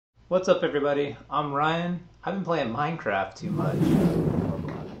What's up, everybody? I'm Ryan. I've been playing Minecraft too much. One more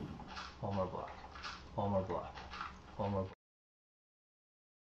block. One more block. One more block. One more block.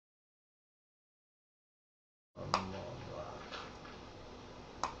 One more block.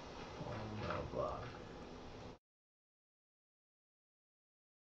 One more block.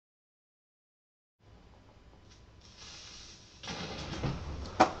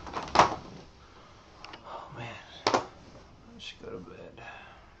 Oh man, I should go to bed.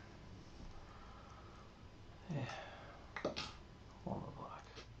 Yeah. One more block.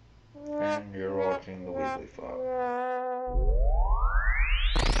 And you're watching the Weekly FFoP.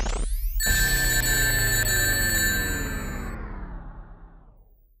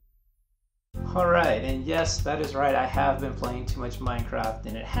 Alright, and yes, that is right, I have been playing too much Minecraft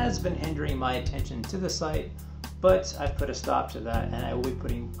and it has been hindering my attention to the site, but I've put a stop to that and I will be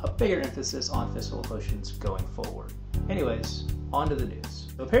putting a bigger emphasis on FistFullofPotions going forward. Anyways, on to the news.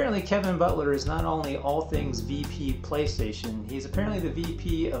 So apparently Kevin Butler is not only all things VP PlayStation, he's apparently the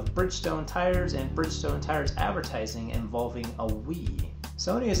VP of Bridgestone Tires and Bridgestone Tires advertising involving a Wii.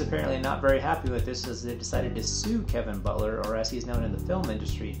 Sony is apparently not very happy with this as they decided to sue Kevin Butler, or as he's known in the film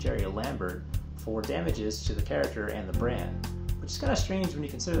industry, Jerry Lambert, for damages to the character and the brand. Which is kind of strange when you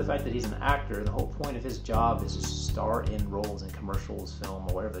consider the fact that he's an actor and the whole point of his job is to star in roles in commercials, film,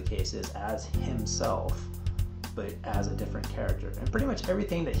 or whatever the case is as himself, but as a different character. And pretty much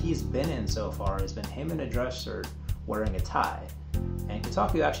everything that he's been in so far has been him in a dress shirt wearing a tie. And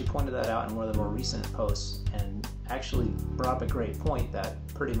Kotaku actually pointed that out in one of the more recent posts and actually brought up a great point that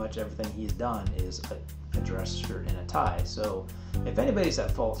pretty much everything he's done is a dress shirt and a tie. So if anybody's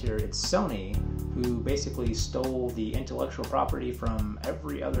at fault here, it's Sony, who basically stole the intellectual property from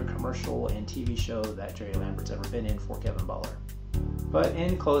every other commercial and TV show that Jerry Lambert's ever been in for Kevin Butler. But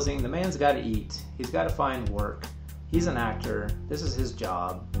in closing, the man's got to eat, he's got to find work, he's an actor, this is his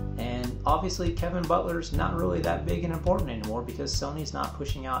job, and obviously Kevin Butler's not really that big and important anymore because Sony's not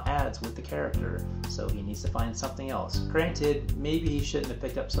pushing out ads with the character, so he needs to find something else. Granted, maybe he shouldn't have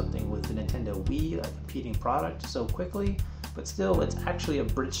picked up something with the Nintendo Wii, a competing product, so quickly, but still, it's actually a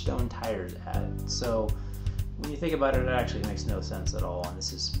Bridgestone Tires ad, so when you think about it, it actually makes no sense at all, and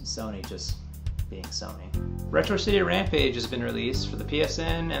this is Sony just being Sony. Retro City Rampage has been released for the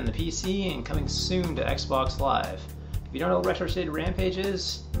PSN and the PC and coming soon to Xbox Live. If you don't know what Retro City Rampage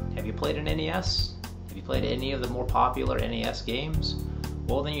is, have you played an NES? Have you played any of the more popular NES games?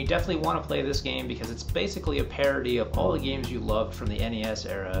 Well, then you definitely want to play this game because it's basically a parody of all the games you loved from the NES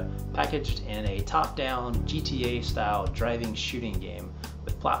era, packaged in a top-down GTA-style driving shooting game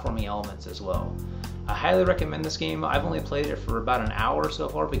with platforming elements as well. I highly recommend this game. I've only played it for about an hour so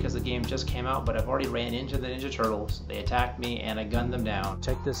far because the game just came out, but I've already ran into the Ninja Turtles. They attacked me and I gunned them down.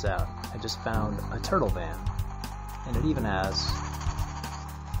 Check this out. I just found a turtle van. And it even has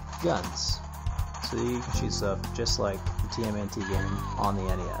guns. So you can shoot stuff just like the TMNT game on the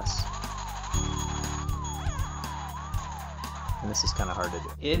NES. And this is kind of hard to do.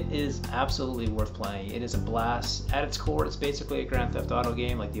 It is absolutely worth playing. It is a blast. At its core, it's basically a Grand Theft Auto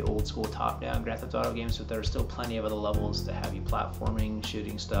game, like the old school top-down Grand Theft Auto games, but there are still plenty of other levels to have you platforming,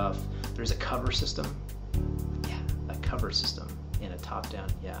 shooting stuff. There's a cover system. Yeah, a cover system in a top-down.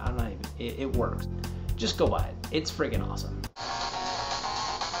 Yeah, I'm not even, it works. Just go buy it. It's friggin' awesome.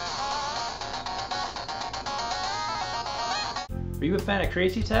 Are you a fan of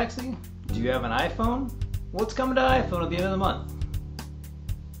Crazy Taxi? Do you have an iPhone? What's coming to iPhone at the end of the month?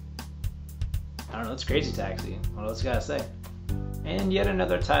 I don't know, it's Crazy Taxi. What else you gotta say? And yet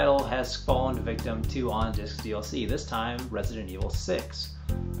another title has fallen victim to on-disc DLC, this time Resident Evil 6.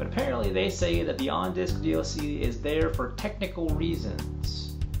 But apparently they say that the on-disc DLC is there for technical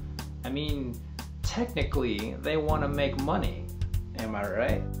reasons. I mean, technically, they want to make money. Am I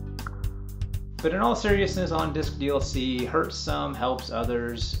right? But in all seriousness, on-disc DLC hurts some, helps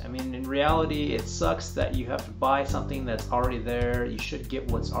others. I mean, in reality, it sucks that you have to buy something that's already there. You should get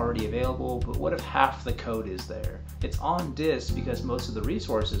what's already available, but what if half the code is there? It's on disc because most of the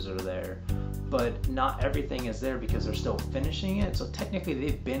resources are there, but not everything is there because they're still finishing it. So technically,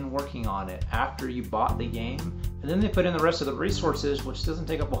 they've been working on it after you bought the game, and then they put in the rest of the resources, which doesn't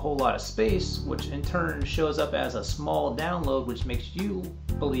take up a whole lot of space, which in turn shows up as a small download, which makes you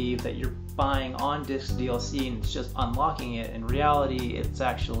believe that you're buying on-disc DLC and it's just unlocking it. In reality, it's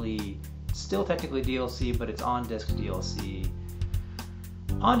actually still technically DLC, but it's on-disc DLC.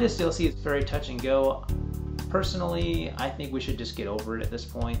 On-disc DLC is very touch and go. Personally, I think we should just get over it at this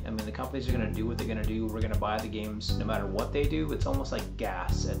point. I mean, the companies are going to do what they're going to do. We're going to buy the games no matter what they do. It's almost like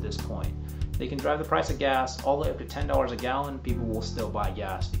gas at this point. They can drive the price of gas all the way up to $10 a gallon. People will still buy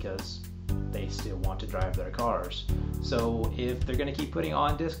gas because they still want to drive their cars. So if they're going to keep putting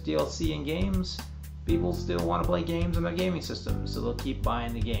on-disc DLC in games, people still want to play games on their gaming system, so they'll keep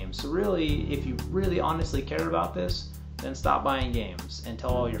buying the games. So really, if you really honestly care about this, then stop buying games and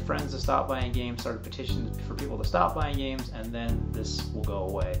tell all your friends to stop buying games, start a petition for people to stop buying games, and then this will go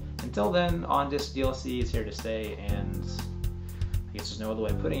away. Until then, on-disc DLC is here to stay, and I guess there's no other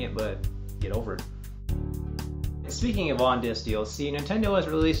way of putting it, but get over it. Speaking of on-disc DLC, Nintendo has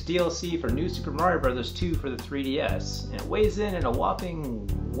released DLC for New Super Mario Bros. 2 for the 3DS, and it weighs in at a whopping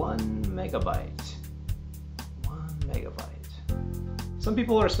 1 megabyte. 1 megabyte. Some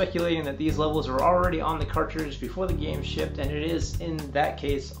people are speculating that these levels were already on the cartridge before the game shipped, and it is, in that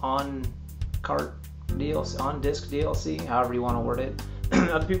case, on-disc DLC, however you want to word it.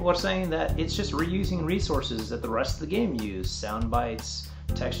 Other people are saying that it's just reusing resources that the rest of the game used, sound bites,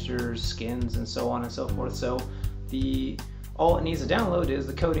 textures, skins, and so on and so forth. So all it needs to download is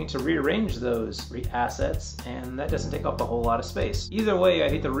the coding to rearrange those assets, and that doesn't take up a whole lot of space. Either way, I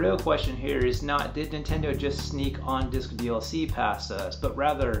think the real question here is not, did Nintendo just sneak on-disc DLC past us, but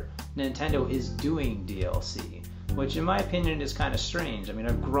rather Nintendo is doing DLC, which in my opinion is kind of strange. I mean,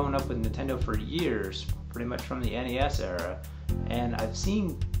 I've grown up with Nintendo for years, pretty much from the NES era, and I've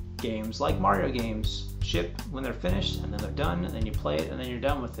seen games like Mario games ship when they're finished, and then they're done, and then you play it, and then you're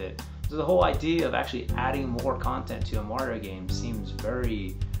done with it. So the whole idea of actually adding more content to a Mario game seems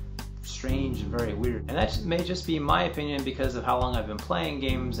very strange and very weird. And that may just be my opinion because of how long I've been playing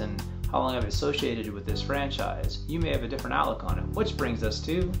games and how long I've associated with this franchise. You may have a different outlook on it, which brings us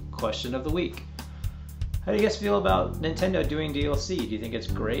to question of the week. How do you guys feel about Nintendo doing DLC? Do you think it's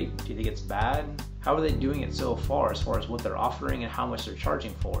great? Do you think it's bad? How are they doing it so far as what they're offering and how much they're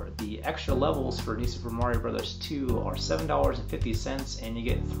charging for it? The extra levels for New Super Mario Bros. 2 are $7.50, and you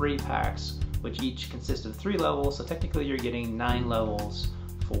get 3 packs, which each consist of 3 levels, so technically you're getting 9 levels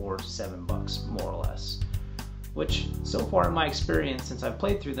for $7, more or less. Which, so far in my experience, since I've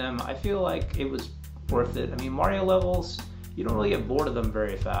played through them, I feel like it was worth it. I mean, Mario levels, you don't really get bored of them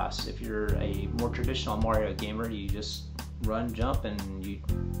very fast. If you're a more traditional Mario gamer, you just run, jump, and you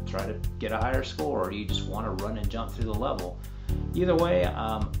try to get a higher score, or you just want to run and jump through the level. Either way,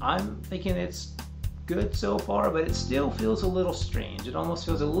 I'm thinking it's good so far, but it still feels a little strange. It almost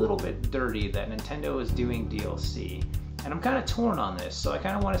feels a little bit dirty that Nintendo is doing DLC. And I'm kind of torn on this, so I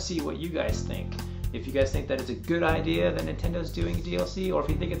kind of want to see what you guys think. If you guys think that it's a good idea that Nintendo's doing DLC, or if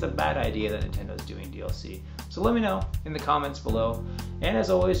you think it's a bad idea that Nintendo's doing DLC. So let me know in the comments below. And as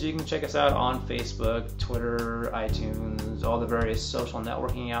always, you can check us out on Facebook, Twitter, iTunes, all the various social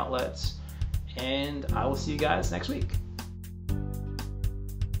networking outlets. And I will see you guys next week.